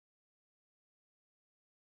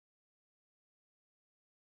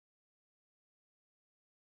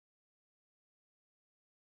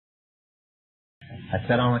I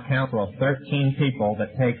sit on a council of 13 people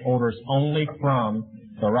that take orders only from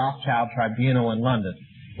the Rothschild Tribunal in London,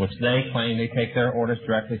 which they claim they take their orders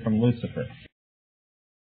directly from Lucifer.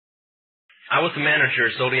 I was the manager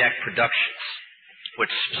of Zodiac Productions,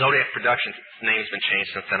 which Zodiac Productions' name's been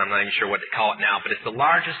changed since then. I'm not even sure what they call it now, but it's the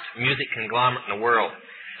largest music conglomerate in the world.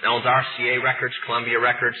 It owns RCA Records, Columbia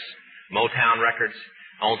Records, Motown Records,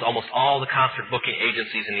 owns almost all the concert booking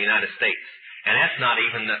agencies in the United States. And that's not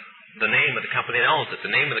even the name of the company that owns it.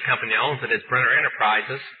 The name of the company that owns it is Brenner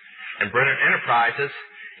Enterprises, and Brenner Enterprises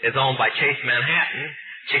is owned by Chase Manhattan.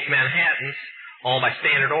 Chase Manhattan's owned by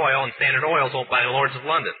Standard Oil, and Standard Oil is owned by the Lords of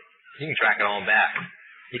London. You can track it on back.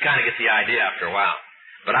 You kind of get the idea after a while.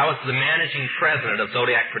 But I was the managing president of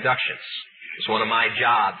Zodiac Productions. It's one of my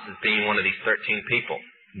jobs as being one of these 13 people.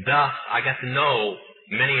 Thus, I got to know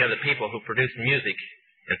many of the people who produce music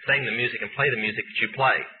and sing the music and play the music that you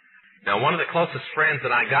play. Now, one of the closest friends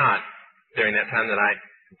that I got during that time that I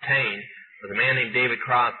obtained was a man named David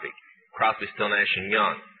Crosby. Crosby, Still, Nash &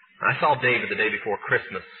 Young. I saw David the day before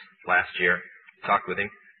Christmas last year, talked with him.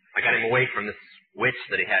 I got him away from this witch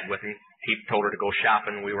that he had with him. He told her to go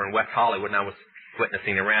shopping. We were in West Hollywood, and I was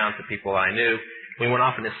witnessing around to people I knew. We went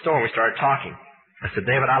off in this store, and we started talking. I said,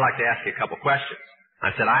 David, I'd like to ask you a couple questions.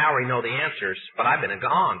 I said, I already know the answers, but I've been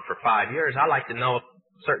gone for 5 years. I'd like to know if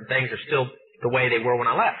certain things are still the way they were when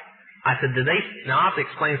I left. I said, now I'll have to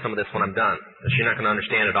explain some of this when I'm done, because you're not going to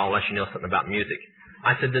understand it all unless you know something about music.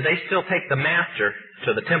 I said, do they still take the master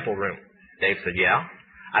to the temple room? Dave said, yeah.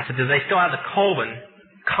 I said, do they still have the coven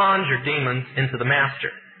conjure demons into the master?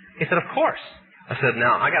 He said, of course. I said,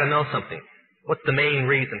 now, I got to know something. What's the main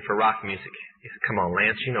reason for rock music? He said, come on,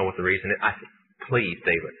 Lance, you know what the reason is. I said, please,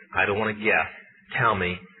 David, I don't want to guess. Tell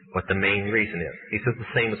me what the main reason is. He says, the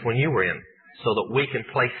same as when you were in, so that we can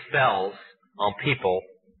play spells on people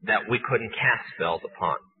that we couldn't cast spells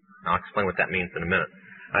upon. I'll explain what that means in a minute.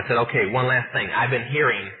 I said, okay, one last thing. I've been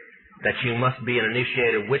hearing that you must be an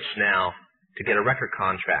initiated witch now to get a record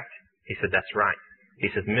contract. He said, that's right. He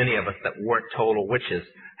says, many of us that weren't total witches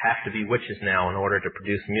have to be witches now in order to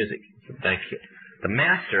produce music. I said, thank you. The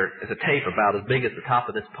master is a tape about as big as the top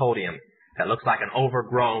of this podium that looks like an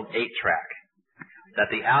overgrown 8-track that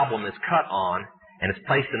the album is cut on and is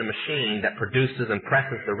placed in a machine that produces and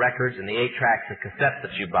presses the records and the 8-tracks and cassettes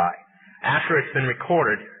that you buy. After it's been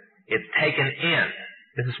recorded, it's taken in.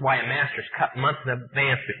 This is why a master's cut months in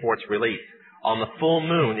advance before it's released. On the full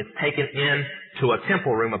moon, it's taken in to a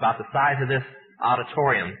temple room about the size of this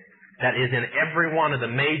auditorium that is in every one of the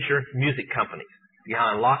major music companies,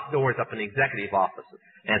 behind locked doors up in the executive offices.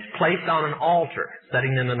 And it's placed on an altar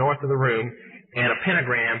sitting in the north of the room and a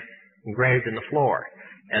pentagram engraved in the floor.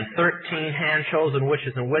 And 13 hand-chosen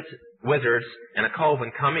witches and wizards and a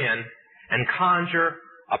coven come in and conjure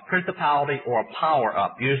a principality or a power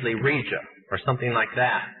up, usually Regia or something like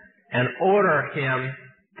that, and order him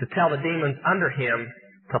to tell the demons under him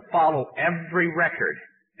to follow every record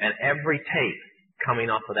and every tape coming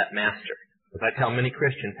off of that master. As I tell many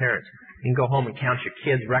Christian parents, you can go home and count your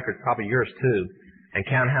kids' records, probably yours too, and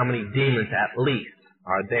count how many demons at least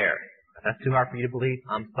are there. If that's too hard for you to believe,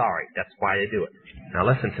 I'm sorry. That's why they do it. Now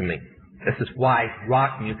listen to me. This is why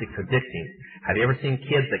rock music's addicting. Have you ever seen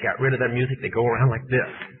kids that got rid of their music? They go around like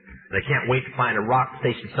this. They can't wait to find a rock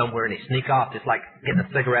station somewhere, and they sneak off just like getting a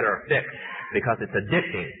cigarette or a fix, because it's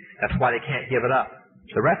addicting. That's why they can't give it up.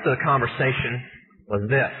 The rest of the conversation was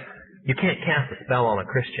this. You can't cast a spell on a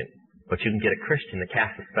Christian, but you can get a Christian to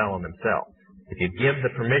cast a spell on themselves. If you give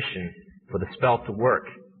the permission for the spell to work,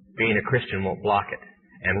 being a Christian won't block it.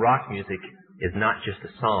 And rock music is not just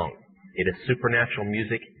a song. It is supernatural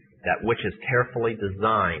music that which is carefully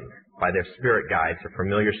designed by their spirit guides or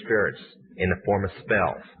familiar spirits in the form of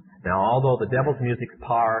spells. Now, although the devil's music's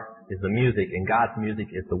power is the music and God's music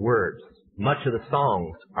is the words, much of the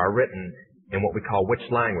songs are written in what we call witch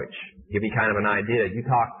language. Give you kind of an idea.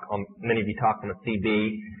 Many of you talk on a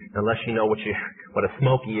CB, unless you know what a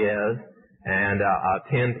smoky is, and a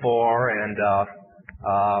 10-4, and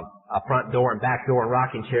a front door and back door and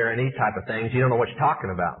rocking chair and these type of things. You don't know what you're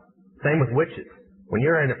talking about. Same with witches. When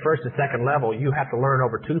you're in the first and second level, you have to learn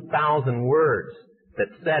over 2,000 words that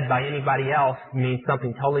said by anybody else means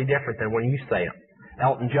something totally different than when you say them.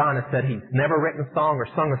 Elton John has said he's never written a song or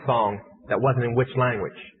sung a song that wasn't in which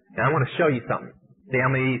language. Now I want to show you something. See how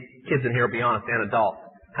many kids in here will be honest and adults.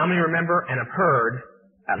 How many remember and have heard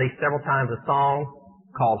at least several times a song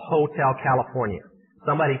called Hotel California?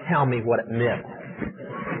 Somebody tell me what it meant.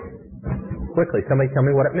 Quickly, somebody tell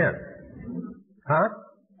me what it meant. Huh?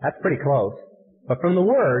 That's pretty close. But from the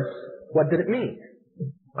words, what did it mean?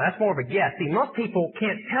 Well, that's more of a guess. See, most people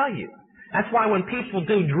can't tell you. That's why when people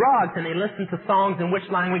do drugs and they listen to songs in which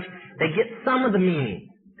language, they get some of the meaning.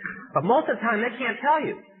 But most of the time, they can't tell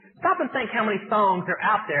you. Stop and think how many songs are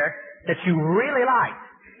out there that you really like,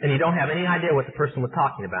 and you don't have any idea what the person was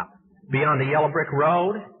talking about. Beyond the Yellow Brick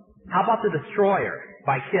Road, how about The Destroyer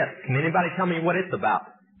by Kiss? Can anybody tell me what it's about?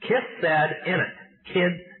 Kiss said in it,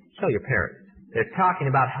 kids, kill your parents. They're talking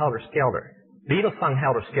about Helter Skelter. Beatles sung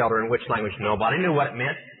Helter Skelter in which language? Nobody knew what it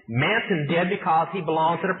meant. Manson did because he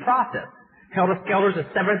belongs to the process. Helter Skelter is a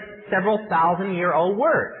several thousand-year-old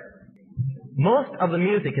word. Most of the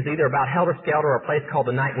music is either about Helter Skelter or a place called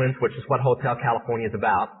the Night Winds, which is what Hotel California is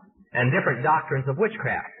about, and different doctrines of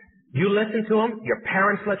witchcraft. You listen to them, your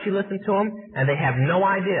parents let you listen to them, and they have no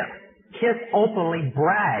idea. Kiss openly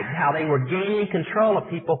bragged how they were gaining control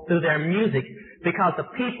of people through their music because the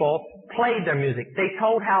people played their music. They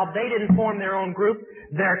told how they didn't form their own group.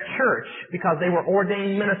 Their church, because they were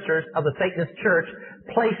ordained ministers of the Satanist church,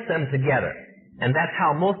 placed them together. And that's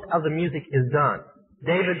how most of the music is done.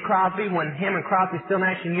 David Crosby, when him and Crosby, Still,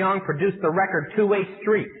 Nash & Young produced the record Two-Way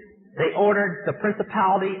Street, they ordered the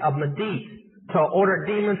Principality of Medici to order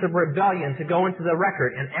demons of rebellion to go into the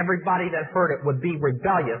record, and everybody that heard it would be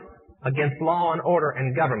rebellious against law and order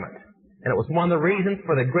and government. And it was one of the reasons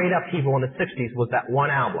for the great upheaval in the 60s was that one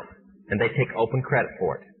album. And they take open credit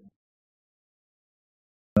for it.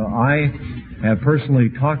 I have personally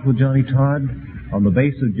talked with Johnny Todd on the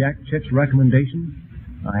basis of Jack Chick's recommendation.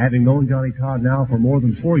 Having known Johnny Todd now for more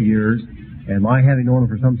than 4 years, and my having known him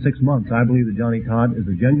for some 6 months, I believe that Johnny Todd is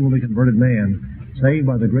a genuinely converted man, saved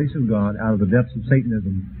by the grace of God out of the depths of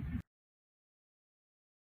Satanism.